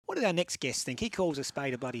What did our next guest think? He calls a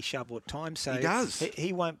spade a bloody shovel at times, so he does.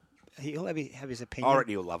 He won't. He'll have his opinion. I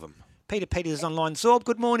reckon you'll love him. Peter Peters is online. Zorb,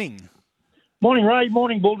 good morning. Morning, Ray.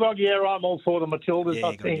 Morning, Bulldog. Yeah, I'm all for the Matildas. Yeah,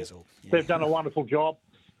 I think they've done a wonderful job.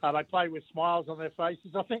 They play with smiles on their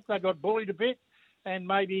faces. I think they got bullied a bit, and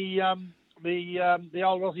maybe the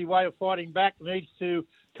old Aussie way of fighting back needs to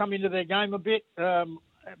come into their game a bit.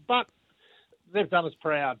 But they've done us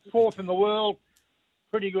proud. Fourth in the world,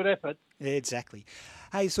 pretty good effort. Yeah, exactly.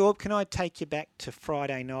 Hey, Zorb, can I take you back to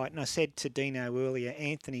Friday night? And I said to Dino earlier,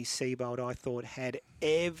 Anthony Seibold, I thought, had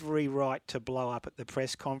every right to blow up at the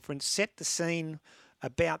press conference. Set the scene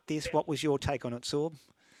about this. What was your take on it, Zorb?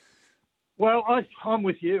 Well, I'm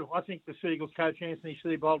with you. I think the Seagulls coach, Anthony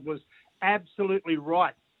Seibold, was absolutely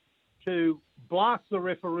right to blast the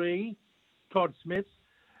referee, Todd Smith,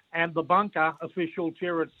 and the bunker official,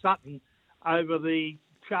 Jared Sutton, over the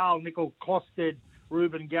Charles Nicol-Klosted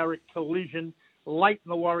Ruben Garrick collision late in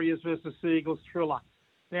the Warriors versus Seagulls thriller.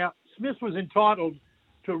 Now, Smith was entitled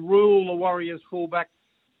to rule the Warriors fullback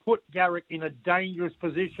put Garrick in a dangerous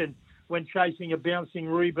position when chasing a bouncing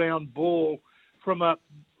rebound ball from a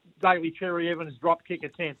Daly Cherry Evans drop kick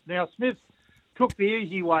attempt. Now, Smith took the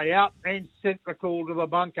easy way out and sent the call to the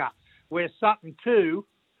bunker, where Sutton, too,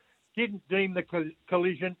 didn't deem the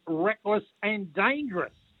collision reckless and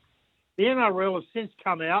dangerous. The NRL has since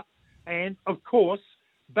come out and, of course,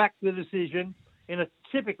 backed the decision in a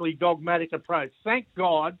typically dogmatic approach. Thank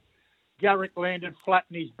God Garrick landed flat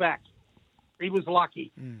on his back. He was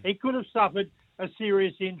lucky. He could have suffered a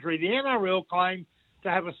serious injury. The NRL claimed to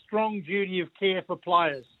have a strong duty of care for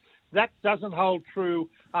players. That doesn't hold true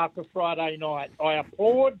after Friday night. I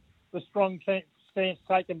applaud the strong stance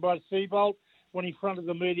taken by Seibold when he fronted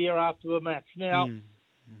the media after the match. Now,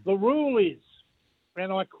 the rule is,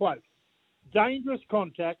 and I quote, dangerous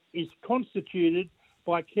contact is constituted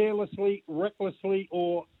by carelessly, recklessly,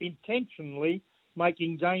 or intentionally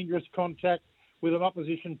making dangerous contact with an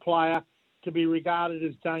opposition player to be regarded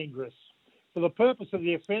as dangerous. For the purpose of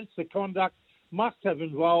the offence, the conduct must have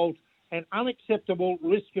involved an unacceptable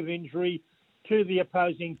risk of injury to the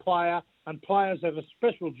opposing player, and players have a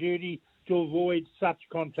special duty to avoid such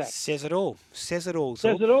contact. Says it all. Says it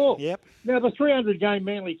all. Yep. Now, the 300-game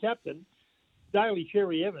Manly captain, Daly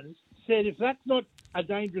Cherry Evans, said if that's not a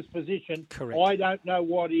dangerous position, correct, I don't know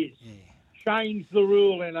what is. Yeah. Change the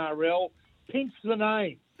rule, NRL. Pinch the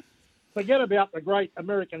name. Forget about the great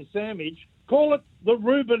American sandwich. Call it the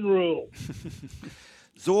Reuben rule.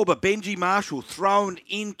 Zorba, Benji Marshall thrown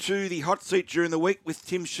into the hot seat during the week with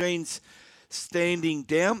Tim Sheens standing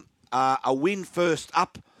down. A win first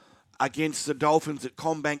up against the Dolphins at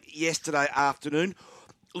Combank yesterday afternoon.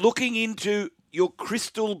 Looking into your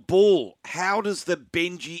crystal ball, how does the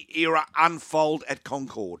Benji era unfold at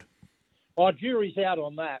Concord? Oh, jury's out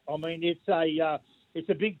on that. I mean, it's a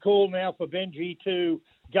big call now for Benji to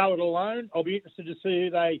go it alone. I'll be interested to see who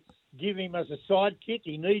they give him as a sidekick.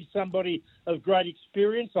 He needs somebody of great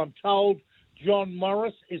experience. I'm told John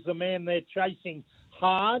Morris is the man they're chasing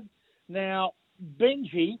hard. Now,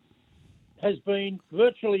 Benji has been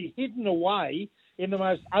virtually hidden away in the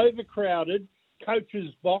most overcrowded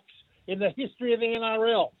coach's box in the history of the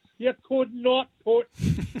NRL. You could not put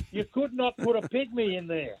a pygmy in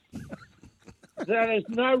there. There's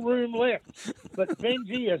no room left. But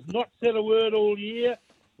Benji has not said a word all year.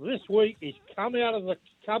 This week he's come out of the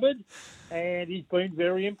cupboard and he's been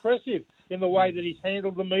very impressive in the way that he's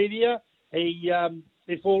handled the media. He,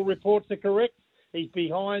 if all reports are correct, he's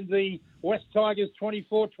behind the West Tigers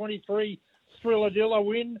 24-23 Thriller-Dilla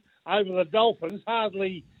win over the Dolphins.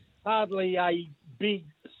 Hardly a big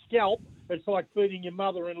scalp. It's like beating your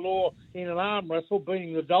mother-in-law in an arm wrestle,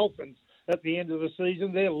 beating the Dolphins at the end of the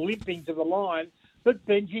season. They're limping to the line. But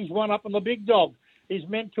Benji's one up on the big dog. His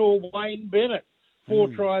mentor, Wayne Bennett. 4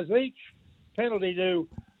 tries each. Penalty to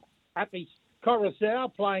Happy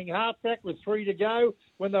Coruscant playing halfback with 3 to go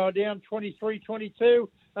when they were down 23-22,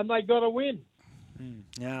 and they got a win.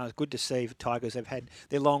 Yeah, it's good to see Tigers have had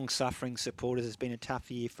their long-suffering supporters. It's been a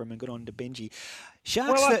tough year for them, and good on to Benji.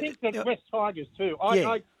 Sharks. Well, I think that West Tigers too.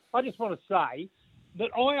 I just want to say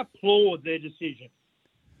that I applaud their decision.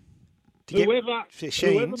 Whoever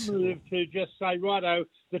moved to just say, righto,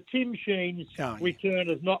 the Tim Sheens return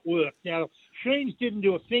has not worked. Now, Sheens didn't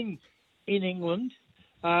do a thing in England.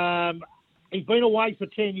 He's been away for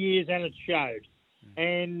 10 years and it showed.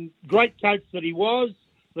 And great coach that he was,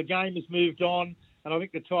 the game has moved on. And I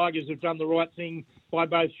think the Tigers have done the right thing by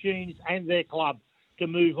both Sheens and their club to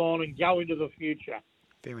move on and go into the future.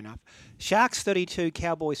 Fair enough. Sharks 32,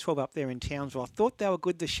 Cowboys 12 up there in Townsville. I thought they were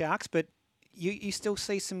good, the Sharks, but you still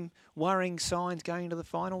see some worrying signs going into the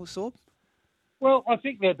finals, Sorb? Well, I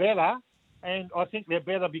think they're better. and I think they're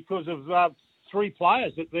better because of 3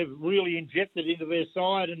 players that they've really injected into their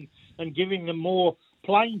side and giving them more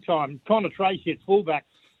playing time. Connor Tracy at fullback,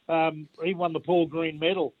 he won the Paul Green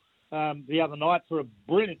medal the other night for a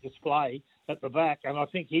brilliant display at the back, and I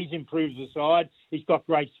think he's improved the side. He's got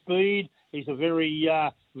great speed. He's a very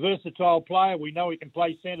versatile player. We know he can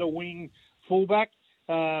play centre, wing, fullback,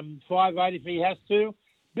 5'8" if he has to.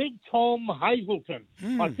 Big Tom Hazelton,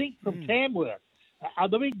 I think from Tamworth,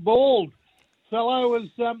 the big bald fellow has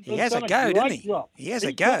He has done a go, great doesn't he? job. He has a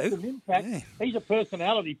He's go. got some impact. Yeah. He's a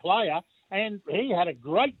personality player, and he had a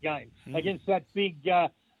great game against that big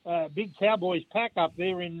Cowboys pack up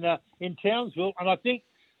there in Townsville. And I think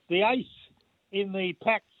the ace in the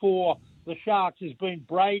pack for the Sharks has been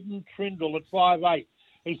Braden Trindle at 5'8".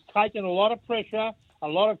 He's taken a lot of pressure, a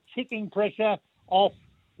lot of kicking pressure off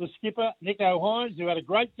the skipper, Nico Hines, who had a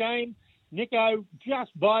great game. Nico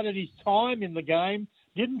just bided his time in the game,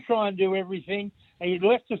 didn't try and do everything. He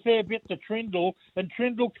left a fair bit to Trindle, and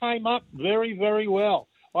Trindle came up very, very well.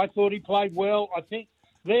 I thought he played well. I think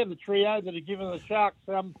they're the trio that have given the Sharks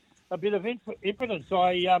a bit of impotence.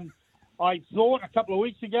 I thought a couple of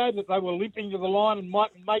weeks ago that they were limping to the line and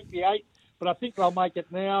mightn't make the 8, but I think they'll make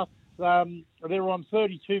it now. They're on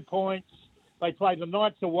 32 points. They play the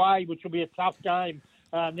Knights away, which will be a tough game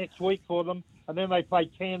next week for them, and then they play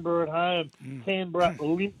Canberra at home. Canberra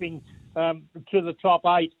limping to the top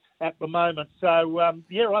 8 at the moment. So,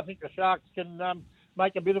 I think the Sharks can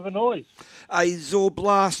make a bit of a noise. Zorb,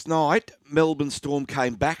 last night, Melbourne Storm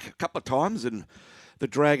came back a couple of times, and the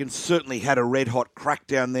Dragons certainly had a red-hot crack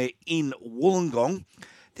down there in Wollongong.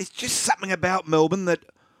 There's just something about Melbourne that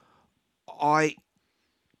I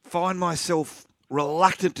find myself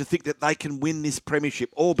reluctant to think that they can win this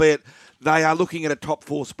premiership, albeit they are looking at a top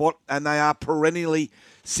 4 spot and they are perennially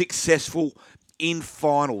successful in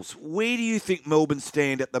finals. Where do you think Melbourne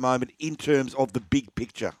stand at the moment in terms of the big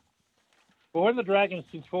picture? Well, when the Dragons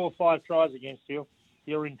sink 4 or 5 tries against you,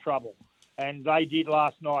 you're in trouble. And they did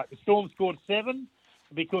last night. The Storm scored 7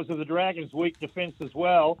 because of the Dragons' weak defence as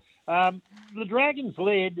well. The Dragons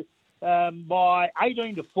led by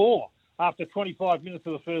 18-4 after 25 minutes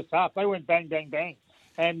of the first half. They went bang, bang, bang.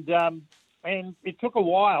 And it took a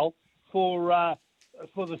while for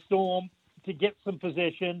the Storm to get some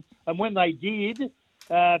possession. And when they did,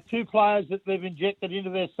 2 players that they've injected into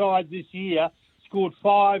their side this year scored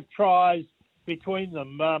 5 tries between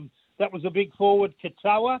them. That was a big forward,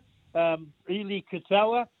 Katoa, Eli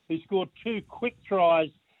Katoa, who scored 2 quick tries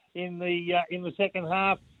in the second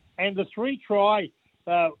half, and the 3-try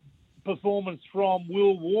performance from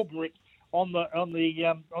Will Warbrick on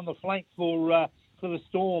the flank for the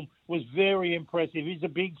Storm was very impressive. He's a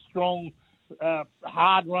big, strong,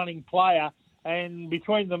 hard-running player, and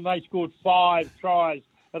between them they scored 5 tries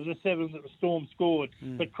of the 7 that the Storm scored.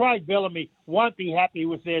 But Craig Bellamy won't be happy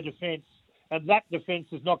with their defence, and that defence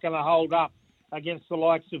is not going to hold up against the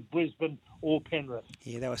likes of Brisbane or Penrith.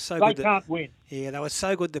 Yeah, they were so good. They can't win. Yeah, they were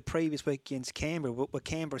so good the previous week against Canberra, but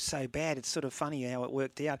Canberra's so bad, it's sort of funny how it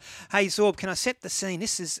worked out. Hey, Zorb, can I set the scene?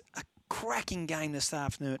 This is a cracking game this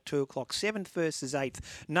afternoon at 2 o'clock, 7th versus 8th.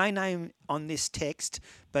 No name on this text,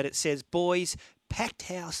 but it says, boys, packed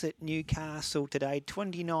house at Newcastle today,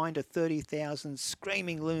 29 to 30,000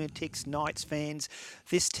 screaming lunatics, Knights fans.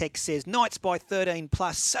 This text says, Knights by 13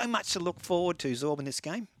 plus, so much to look forward to, Zorb, in this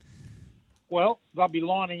game. Well, they'll be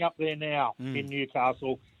lining up there now in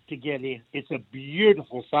Newcastle to get in. It's a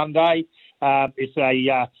beautiful Sunday. It's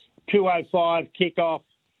a 2:05 kickoff.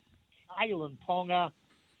 Halen Ponga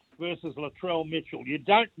versus Latrell Mitchell. You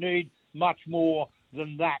don't need much more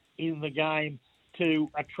than that in the game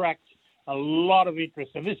to attract a lot of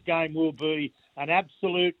interest. And this game will be an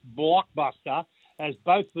absolute blockbuster as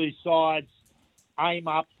both these sides aim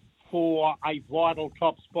up for a vital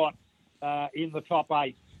top spot in the top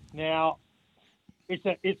 8. Now,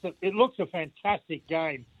 it looks a fantastic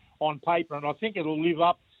game on paper, and I think it'll live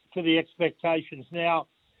up to the expectations. Now,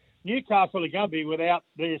 Newcastle are going to be without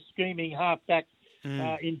their scheming halfback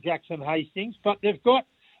in Jackson Hastings, but they've got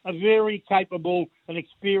a very capable and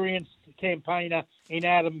experienced campaigner in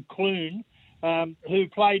Adam Clune, who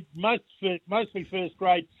played mostly first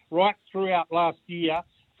grade right throughout last year,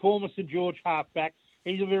 former St George halfback.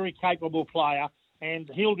 He's a very capable player, and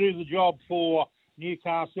he'll do the job for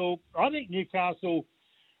Newcastle. I think Newcastle,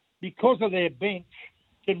 because of their bench,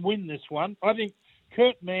 can win this one. I think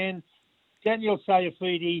Kurt Mann, Daniel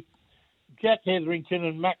Sayafidi, Jack Hetherington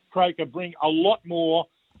and Matt Croker bring a lot more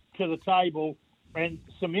to the table and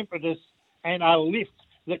some impetus and a lift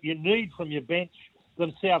that you need from your bench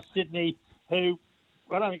than South Sydney, who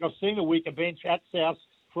I don't think I've seen a weaker bench at South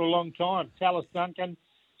for a long time. Tallis Duncan,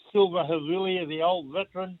 Silva Havilia, the old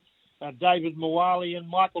veteran, David Muwali and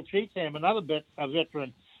Michael Cheatham, another a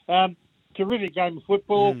veteran. Terrific game of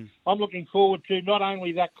football. I'm looking forward to not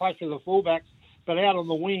only that clash of the fullbacks, but out on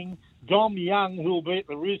the wing, Dom Young, who will be at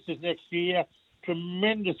the Roosters next year,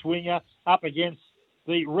 tremendous winger, up against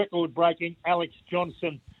the record-breaking Alex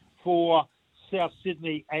Johnson for South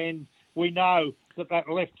Sydney. And we know that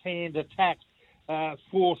left-hand attack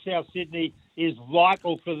for South Sydney is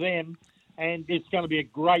vital for them, and it's going to be a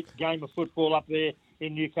great game of football up there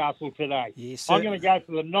in Newcastle today. Yes, I'm going to go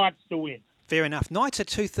for the Knights to win. Fair enough. Knights are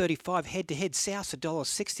 $2.35 head-to-head. South's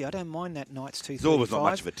 $1.60. I don't mind that Knights $2.35. Zorba's not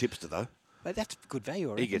much of a tipster, though. But that's good value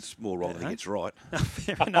already. He gets more wrong than he gets right.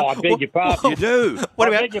 Fair Oh, enough. I beg your pardon. You do. What I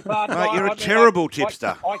about... beg your pardon. Mate, you're a terrible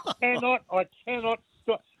tipster.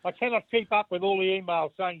 I cannot keep up with all the emails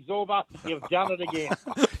saying, Zorba, you've done it again.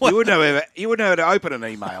 You wouldn't know how to open an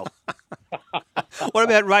email. What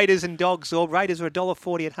about Raiders and Dogs? Or Raiders are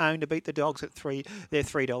 $1.40 at home to beat the Dogs at $3. They're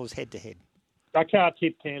 $3 head-to-head. I can't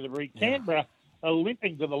tip Canterbury. Canberra are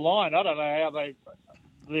limping to the line. I don't know how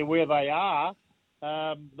they're where they are.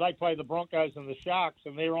 They play the Broncos and the Sharks,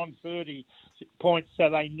 and they're on 30 points, so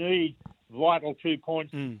they need vital 2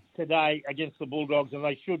 points today against the Bulldogs, and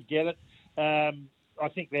they should get it. I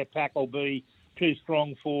think their pack will be too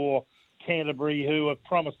strong for Canterbury, who have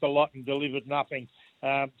promised a lot and delivered nothing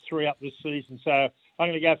throughout this season. So I'm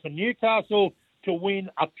going to go for Newcastle to win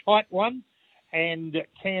a tight one, and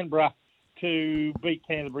Canberra to beat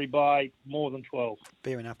Canterbury by more than 12.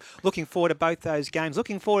 Fair enough. Looking forward to both those games.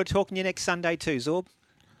 Looking forward to talking to you next Sunday too, Zorb.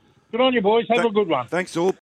 Good on you, boys. Have a good one. Thanks, Zorb.